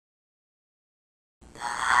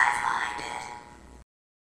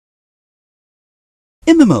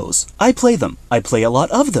MMOs. I play them. I play a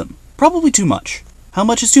lot of them. Probably too much. How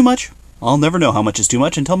much is too much? I'll never know how much is too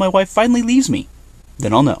much until my wife finally leaves me.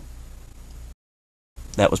 Then I'll know.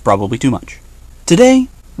 That was probably too much. Today,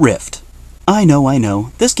 Rift. I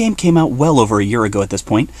know. This game came out well over a year ago at this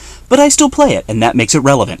point, but I still play it, and that makes it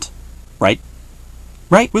relevant. Right?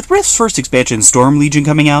 With Rift's first expansion, Storm Legion,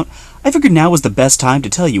 coming out, I figured now was the best time to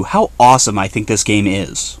tell you how awesome I think this game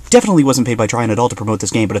is. Definitely wasn't paid by Trion at all to promote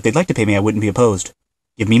this game, but if they'd like to pay me, I wouldn't be opposed.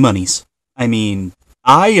 Give me monies. I mean,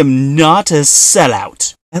 I am not a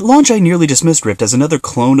sellout. At launch, I nearly dismissed Rift as another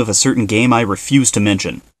clone of a certain game I refuse to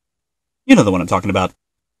mention. You know the one I'm talking about.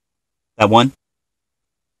 That one?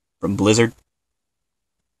 From Blizzard?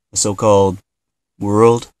 The so-called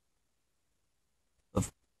World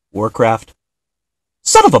of Warcraft?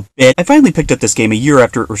 Son of a bitch! I finally picked up this game a year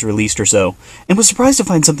after it was released or so, and was surprised to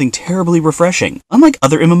find something terribly refreshing. Unlike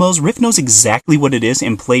other MMOs, Rift knows exactly what it is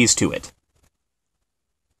and plays to it.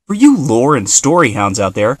 For you lore and story hounds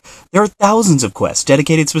out there are thousands of quests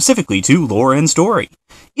dedicated specifically to lore and story.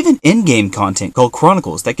 Even in-game content called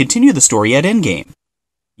Chronicles that continue the story at endgame.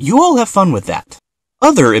 You all have fun with that.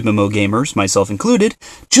 Other MMO gamers, myself included,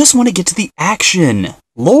 just want to get to the action.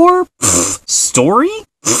 Lore? Pfft. Story?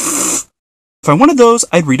 Pfft. If I wanted those,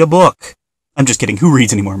 I'd read a book. I'm just kidding, who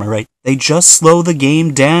reads anymore, am I right? They just slow the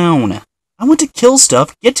game down. I want to kill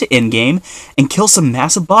stuff, get to endgame, and kill some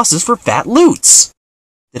massive bosses for fat loots.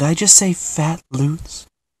 Did I just say fat loots?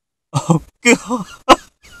 Oh, God.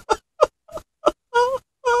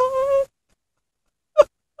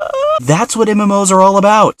 That's what MMOs are all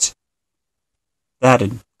about. That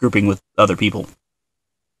and grouping with other people,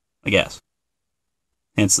 I guess.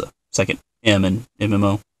 Hence the second M in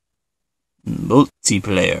MMO.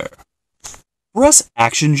 Multiplayer. For us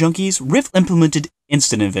action junkies, Rift implemented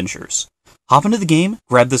instant adventures. Hop into the game,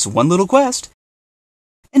 grab this one little quest,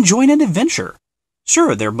 and join an adventure.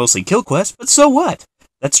 Sure, they're mostly kill quests, but so what?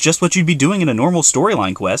 That's just what you'd be doing in a normal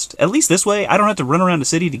storyline quest. At least this way, I don't have to run around a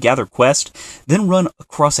city to gather quest, then run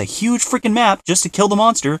across a huge freaking map just to kill the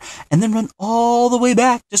monster, and then run all the way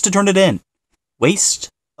back just to turn it in. Waste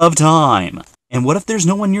of time. And what if there's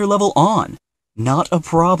no one near level on? Not a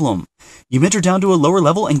problem. You mentor down to a lower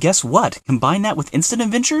level, and guess what? Combine that with instant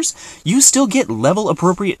adventures, you still get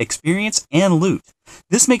level-appropriate experience and loot.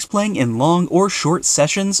 This makes playing in long or short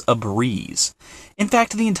sessions a breeze. In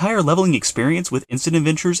fact, the entire leveling experience with instant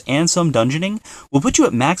adventures and some dungeoning will put you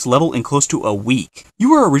at max level in close to a week.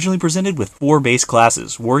 You were originally presented with 4 base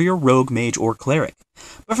classes, Warrior, Rogue, Mage, or Cleric.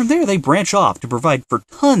 But from there, they branch off to provide for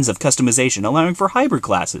tons of customization, allowing for hybrid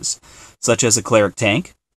classes, such as a Cleric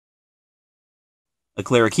Tank, a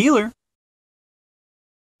Cleric Healer,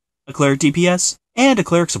 a Cleric DPS, and a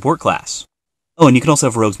Cleric Support class. Oh, and you can also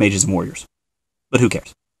have Rogues, Mages, and Warriors. But who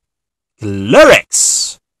cares?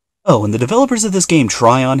 Clerics! Oh, and the developers of this game,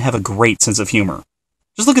 Trion, have a great sense of humor.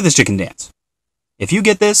 Just look at this chicken dance. If you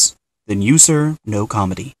get this, then you, sir, know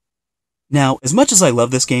comedy. Now, as much as I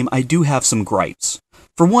love this game, I do have some gripes.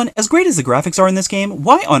 For one, as great as the graphics are in this game,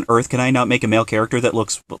 why on earth can I not make a male character that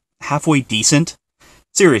looks halfway decent?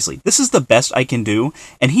 Seriously, this is the best I can do,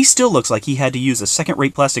 and he still looks like he had to use a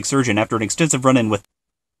second-rate plastic surgeon after an extensive run-in with,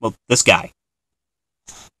 well, this guy.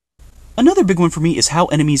 Another big one for me is how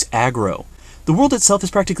enemies aggro. The world itself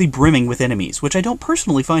is practically brimming with enemies, which I don't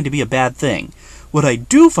personally find to be a bad thing. What I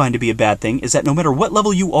do find to be a bad thing is that no matter what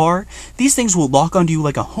level you are, these things will lock onto you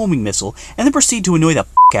like a homing missile and then proceed to annoy the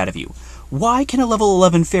f*** out of you. Why can a level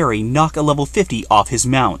 11 fairy knock a level 50 off his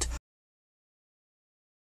mount?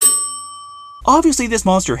 Obviously, this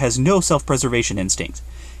monster has no self-preservation instinct.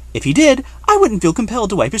 If he did, I wouldn't feel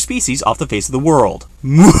compelled to wipe his species off the face of the world.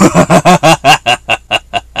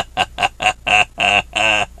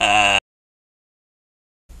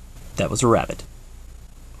 That was a rabbit.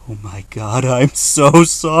 Oh my god, I'm so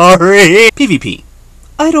sorry! PvP.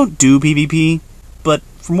 I don't do PvP, but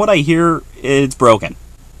from what I hear, it's broken.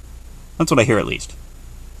 That's what I hear, at least.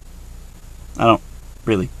 I don't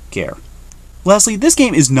really care. Lastly, this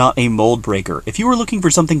game is not a mold breaker. If you are looking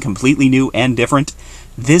for something completely new and different,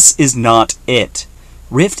 this is not it.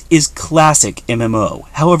 Rift is classic MMO.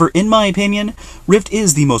 However, in my opinion, Rift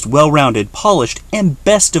is the most well-rounded, polished, and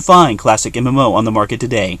best-defined classic MMO on the market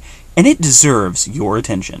today, and it deserves your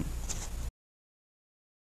attention.